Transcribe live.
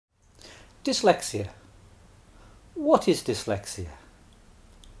Dyslexia. What is dyslexia?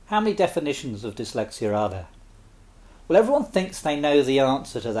 How many definitions of dyslexia are there? Well, everyone thinks they know the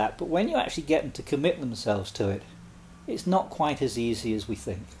answer to that, but when you actually get them to commit themselves to it, it's not quite as easy as we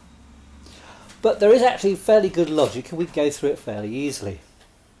think. But there is actually fairly good logic and we go through it fairly easily.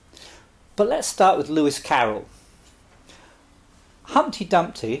 But let's start with Lewis Carroll. Humpty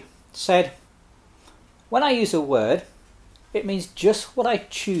Dumpty said, "When I use a word, it means just what I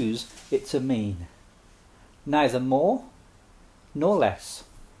choose it to mean, neither more nor less."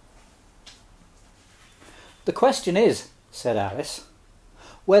 "The question is," said Alice,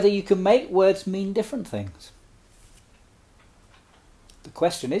 "whether you can make words mean different things." "The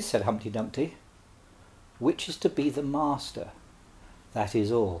question is," said Humpty Dumpty, "which is to be the master, that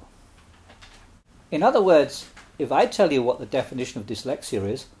is all." In other words, if I tell you what the definition of dyslexia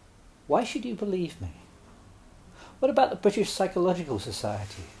is, why should you believe me? What about the British Psychological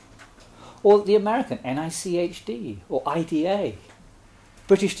Society? Or the American NICHD or IDA?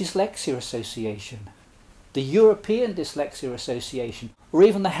 British Dyslexia Association? The European Dyslexia Association? Or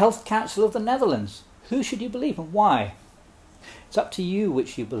even the Health Council of the Netherlands? Who should you believe and why? It's up to you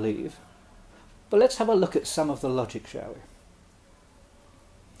which you believe. But let's have a look at some of the logic, shall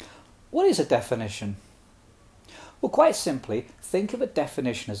we? What is a definition? Well, quite simply, think of a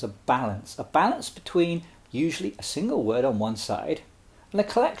definition as a balance between usually a single word on one side and a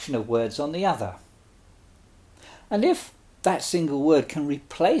collection of words on the other. And if that single word can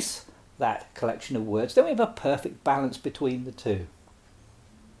replace that collection of words, then we have a perfect balance between the two.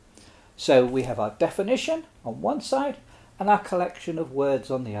 So we have our definition on one side and our collection of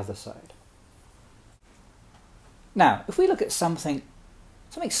words on the other side. Now, if we look at something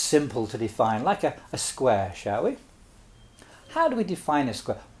simple to define, like a square, shall we? How do we define a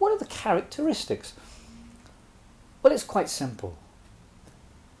square? What are the characteristics? Well, it's quite simple.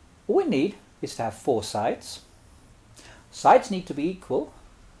 All we need is to have four sides. Sides need to be equal,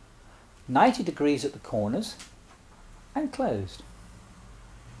 90 degrees at the corners, and closed.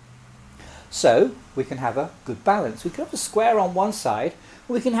 So we can have a good balance. We can have a square on one side,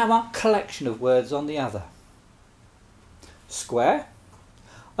 and we can have our collection of words on the other. Square,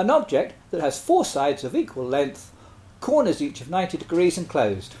 an object that has four sides of equal length, corners each of 90 degrees and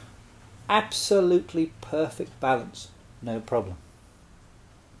closed. Absolutely perfect balance, no problem.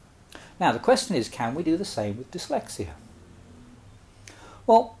 Now the question is, can we do the same with dyslexia?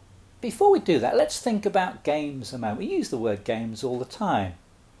 Well, before we do that, let's think about games a moment. We use the word games all the time.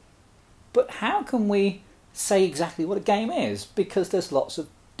 But how can we say exactly what a game is? Because there's lots of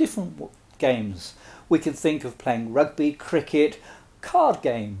different games. We can think of playing rugby, cricket, card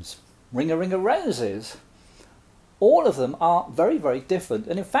games, ring-a-ring-a-roses. All of them are very, very different.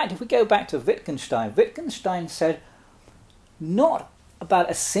 And in fact, if we go back to Wittgenstein said not about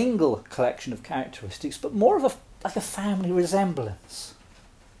a single collection of characteristics, but more of like a family resemblance.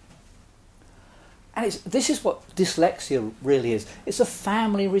 And this is what dyslexia really is. It's a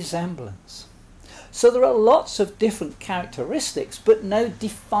family resemblance. So there are lots of different characteristics, but no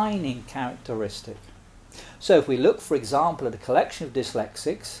defining characteristic. So if we look, for example, at a collection of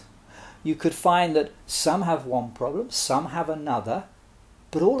dyslexics, you could find that some have one problem, some have another,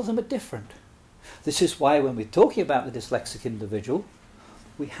 but all of them are different. This is why when we're talking about the dyslexic individual,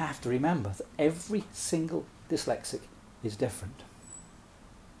 we have to remember that every single dyslexic is different.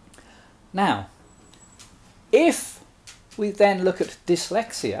 Now, if we then look at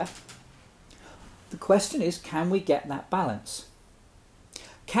dyslexia, the question is, can we get that balance?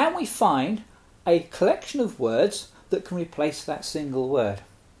 Can we find a collection of words that can replace that single word?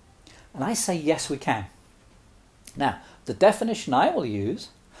 And I say yes, we can. Now, the definition I will use,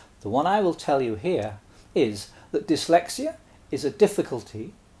 the one I will tell you here, is that dyslexia is a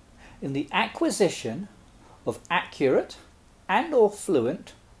difficulty in the acquisition of accurate and or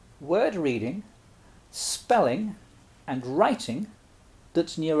fluent word reading, spelling and writing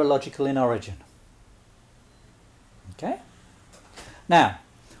that's neurological in origin. Okay? Now,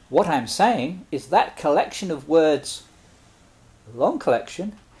 what I'm saying is that collection of words, the long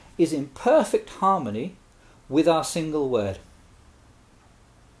collection, is in perfect harmony with our single word.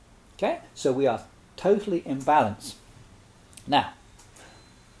 Okay? So we are totally in balance. Now,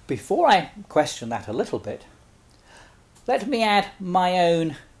 before I question that a little bit, let me add my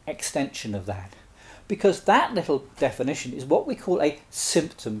own extension of that. Because that little definition is what we call a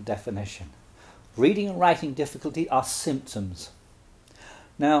symptom definition. Reading and writing difficulty are symptoms.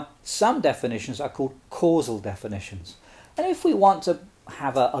 Now, some definitions are called causal definitions. And if we want to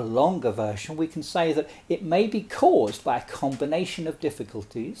have a longer version, we can say that it may be caused by a combination of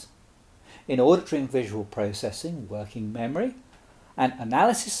difficulties in auditory and visual processing, working memory, and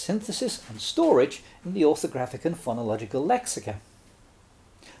analysis, synthesis and storage in the orthographic and phonological lexica.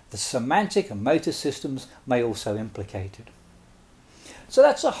 The semantic and motor systems may also be implicated. So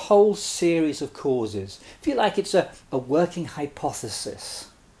that's a whole series of causes. If you like, it's a working hypothesis.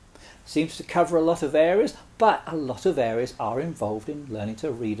 Seems to cover a lot of areas, but a lot of areas are involved in learning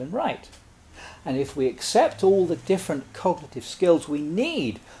to read and write. And if we accept all the different cognitive skills we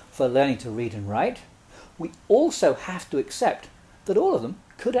need for learning to read and write, we also have to accept that all of them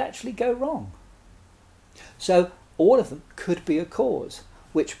could actually go wrong. So all of them could be a cause,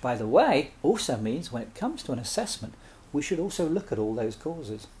 which, by the way, also means when it comes to an assessment, we should also look at all those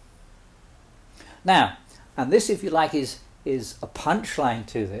causes. Now, and this, if you like, is a punchline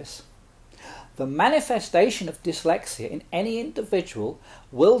to this. The manifestation of dyslexia in any individual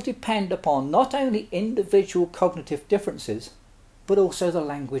will depend upon not only individual cognitive differences, but also the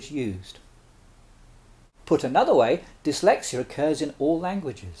language used. Put another way, dyslexia occurs in all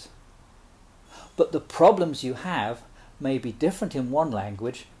languages. But the problems you have may be different in one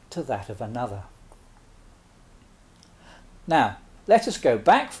language to that of another. Now, let us go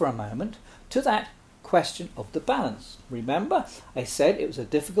back for a moment to that question of the balance. Remember, I said it was a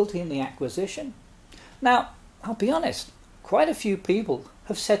difficulty in the acquisition. Now, I'll be honest, quite a few people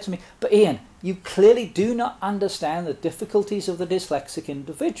have said to me, but Ian, you clearly do not understand the difficulties of the dyslexic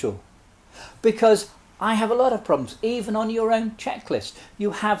individual, because I have a lot of problems. Even on your own checklist,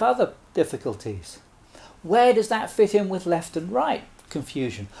 you have other difficulties. Where does that fit in with left and right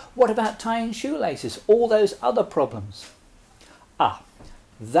confusion? What about tying shoelaces? All those other problems.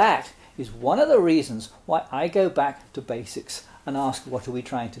 That is one of the reasons why I go back to basics and ask, what are we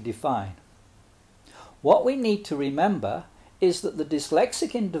trying to define? What we need to remember is that the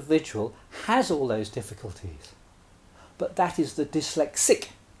dyslexic individual has all those difficulties, but that is the dyslexic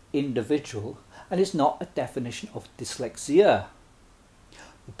individual and is not a definition of dyslexia.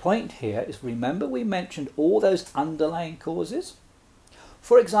 The point here is, remember we mentioned all those underlying causes?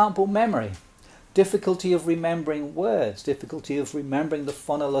 For example, memory. Difficulty of remembering words, difficulty of remembering the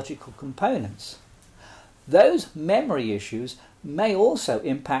phonological components. Those memory issues may also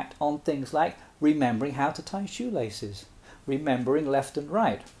impact on things like remembering how to tie shoelaces, remembering left and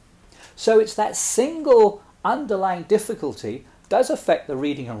right. So it's that single underlying difficulty does affect the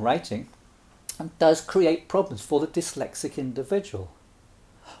reading and writing and does create problems for the dyslexic individual.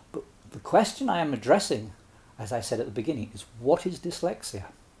 But the question I am addressing, as I said at the beginning, is what is dyslexia?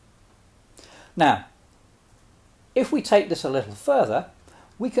 Now, if we take this a little further,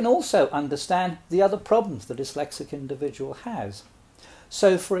 we can also understand the other problems the dyslexic individual has.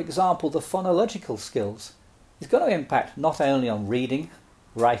 So, for example, the phonological skills is going to impact not only on reading,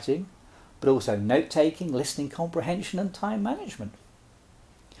 writing, but also note-taking, listening comprehension and time management.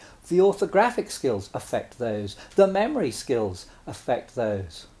 The orthographic skills affect those. The memory skills affect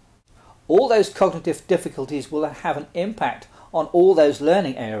those. All those cognitive difficulties will have an impact on all those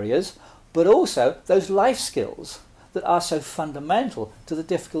learning areas, but also those life skills that are so fundamental to the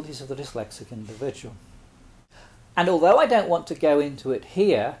difficulties of the dyslexic individual. And although I don't want to go into it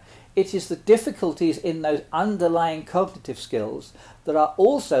here, it is the difficulties in those underlying cognitive skills that are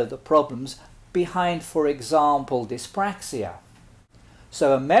also the problems behind, for example, dyspraxia.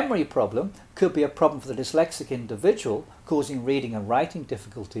 So a memory problem could be a problem for the dyslexic individual, causing reading and writing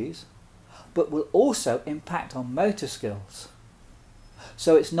difficulties, but will also impact on motor skills.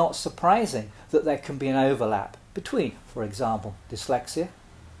 So it's not surprising that there can be an overlap between, for example, dyslexia,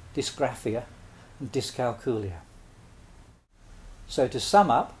 dysgraphia and dyscalculia. So to sum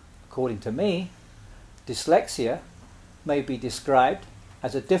up, according to me, dyslexia may be described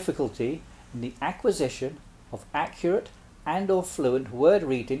as a difficulty in the acquisition of accurate and/or fluent word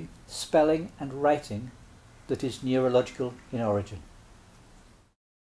reading, spelling and writing that is neurological in origin.